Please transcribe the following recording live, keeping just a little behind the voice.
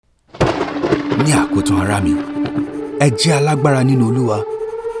Ní àkótán ará mi, ẹ jẹ́ alágbára nínú Olúwa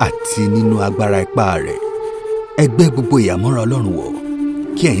àti nínú agbára ipá rẹ̀. Ẹ gbé gbogbo ìhámọ́ra Ọlọ́run wọ̀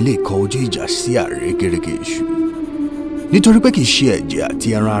kí ẹ̀yin lè kọ ojú ìjà sí àrékérekè èṣù. Nítorí pé kìí ṣe ẹ̀jẹ̀ àti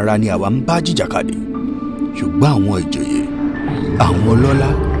ẹran ara ni àwa ń bá jìjàkadì, ṣùgbọ́n àwọn ìjòyè, àwọn ọlọ́lá,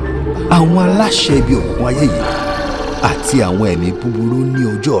 àwọn aláṣẹ ibi òkùnkùn ayé yìí àti àwọn ẹ̀mí búburú ní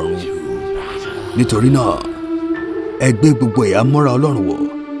ojú ọ̀run. Nítorí náà, ẹ gbé gbogbo ìhámọ́ra Ọlọ́run wọ̀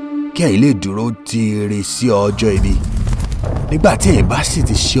kí ẹ̀yin lè dúró tiire sí ọjọ́ ibi. Nígbà tí ẹ̀yin bá sì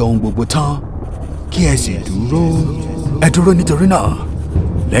ti ṣe ohun gbogbo tán, kí ẹ sì dúró. Ẹ dúró nítorí náà,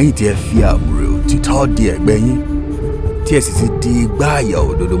 lẹ́yìn tí ẹ fi àmùrè òtítọ́ di ẹ̀gbẹ́ yín, tí ẹ sì ti di igbá àyà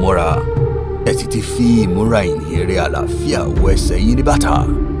òdodo mọ́ra, ẹ sì ti fi ìmúra ìyìnrere àlàáfíà wọ ẹsẹ̀ yín ní bàtà.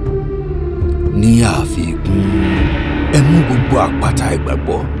 Ní àfikún, ẹ mú gbogbo àpáta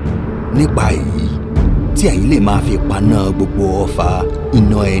ìgbàgbọ́, nípa èyí tí ẹ̀yin lè máa fi paná gbogbo ọfà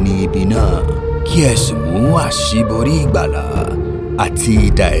iná ẹni ibi náà, kí ẹ sì mú àṣíborí ìgbàlà àti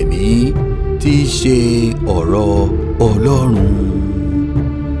idà ẹ̀mí tí í ṣe ọ̀rọ̀ Ọlọ́run.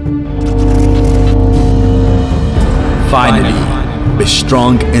 Finally, be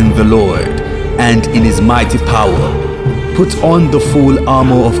strong in the Lord and in His mighty power. Put on the full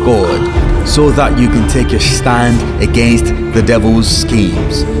armor of God so that you can take your stand against the devil's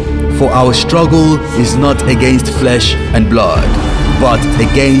schemes. For our struggle is not against flesh and blood, but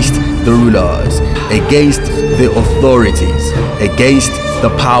against the rulers, against the authorities, against the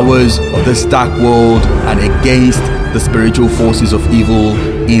powers of this dark world, and against the spiritual forces of evil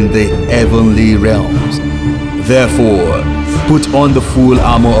in the heavenly realms. Therefore, put on the full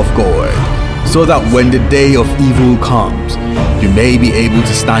armor of God, so that when the day of evil comes, you may be able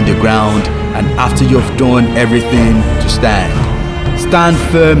to stand your ground, and after you have done everything, to stand. Stand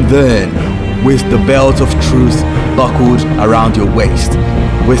firm then, with the belt of truth buckled around your waist,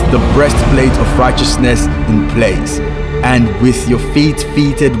 with the breastplate of righteousness in place, and with your feet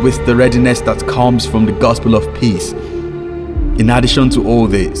fitted with the readiness that comes from the gospel of peace. In addition to all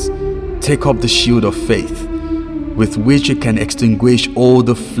this, take up the shield of faith, with which you can extinguish all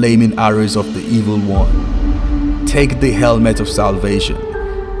the flaming arrows of the evil one. Take the helmet of salvation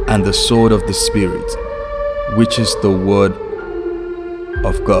and the sword of the Spirit, which is the word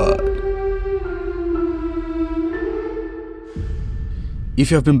of God. If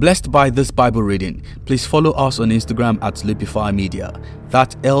you have been blessed by this Bible reading, please follow us on Instagram at Lopify Media.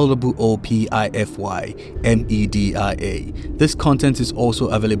 That's LOOPIFY MEDIA. This content is also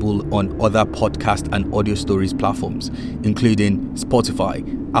available on other podcast and audio stories platforms, including Spotify,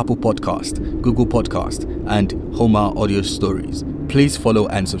 Apple Podcast, Google Podcast, and Homer Audio Stories. Please follow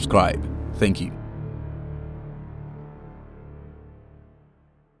and subscribe. Thank you.